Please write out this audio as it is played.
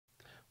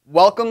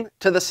Welcome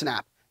to The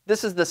Snap.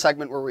 This is the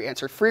segment where we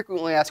answer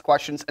frequently asked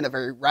questions in a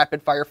very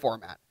rapid-fire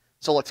format.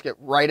 So let's get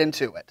right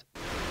into it.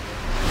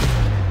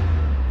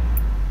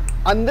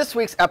 On this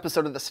week's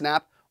episode of The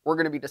Snap, we're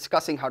going to be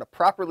discussing how to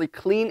properly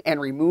clean and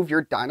remove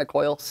your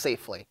DynaCoil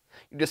safely.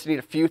 You just need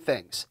a few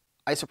things: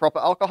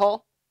 isopropyl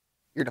alcohol,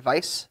 your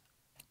device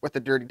with the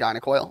dirty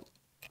DynaCoil,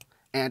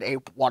 and a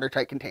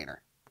watertight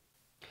container.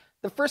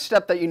 The first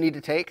step that you need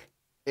to take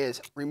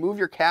is remove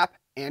your cap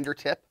and your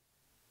tip.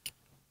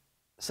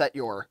 Set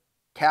your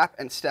cap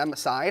and stem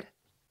aside.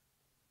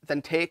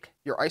 Then take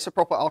your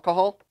isopropyl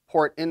alcohol,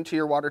 pour it into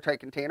your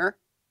watertight container.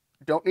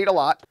 You don't need a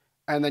lot.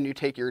 And then you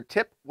take your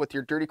tip with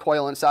your dirty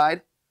coil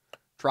inside,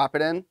 drop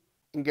it in,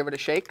 and give it a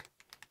shake,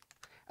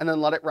 and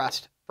then let it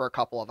rest for a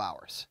couple of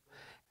hours.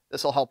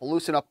 This will help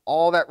loosen up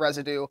all that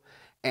residue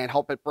and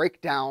help it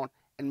break down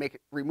and make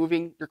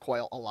removing your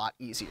coil a lot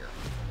easier.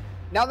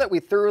 Now that we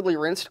thoroughly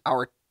rinsed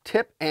our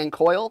tip and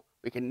coil,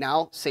 we can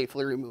now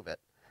safely remove it.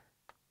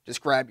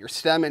 Just grab your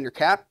stem and your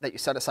cap that you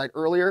set aside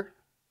earlier,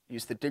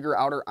 use the digger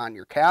outer on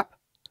your cap,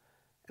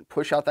 and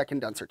push out that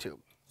condenser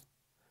tube.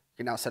 You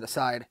can now set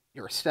aside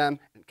your stem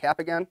and cap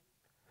again.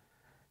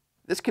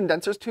 This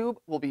condenser tube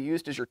will be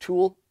used as your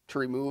tool to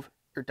remove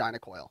your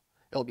DynaCoil.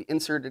 It will be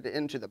inserted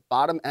into the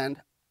bottom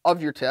end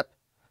of your tip,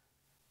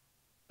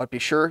 but be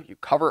sure you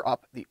cover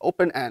up the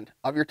open end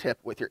of your tip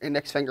with your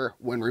index finger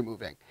when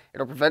removing.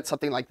 It'll prevent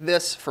something like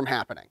this from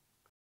happening.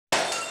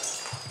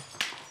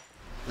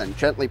 Then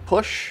gently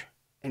push,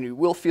 and you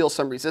will feel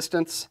some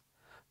resistance,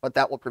 but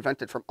that will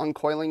prevent it from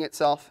uncoiling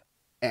itself,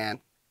 and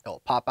it'll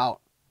pop out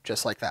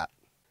just like that.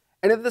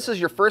 And if this is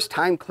your first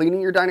time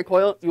cleaning your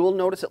DynaCoil, you will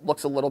notice it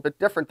looks a little bit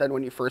different than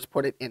when you first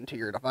put it into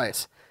your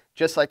device.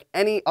 Just like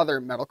any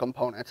other metal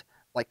component,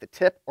 like the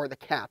tip or the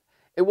cap,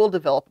 it will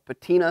develop a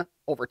patina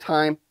over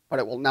time, but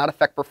it will not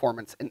affect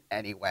performance in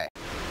any way.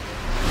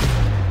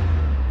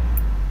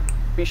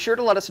 Be sure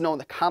to let us know in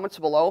the comments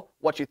below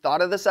what you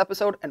thought of this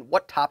episode and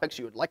what topics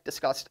you would like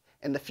discussed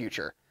in the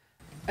future.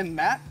 And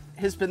that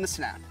has been The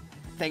Snap.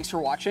 Thanks for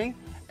watching,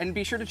 and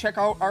be sure to check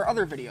out our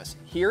other videos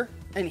here,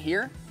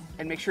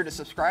 and make sure to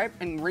subscribe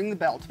and ring the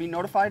bell to be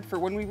notified for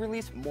when we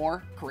release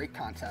more great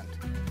content.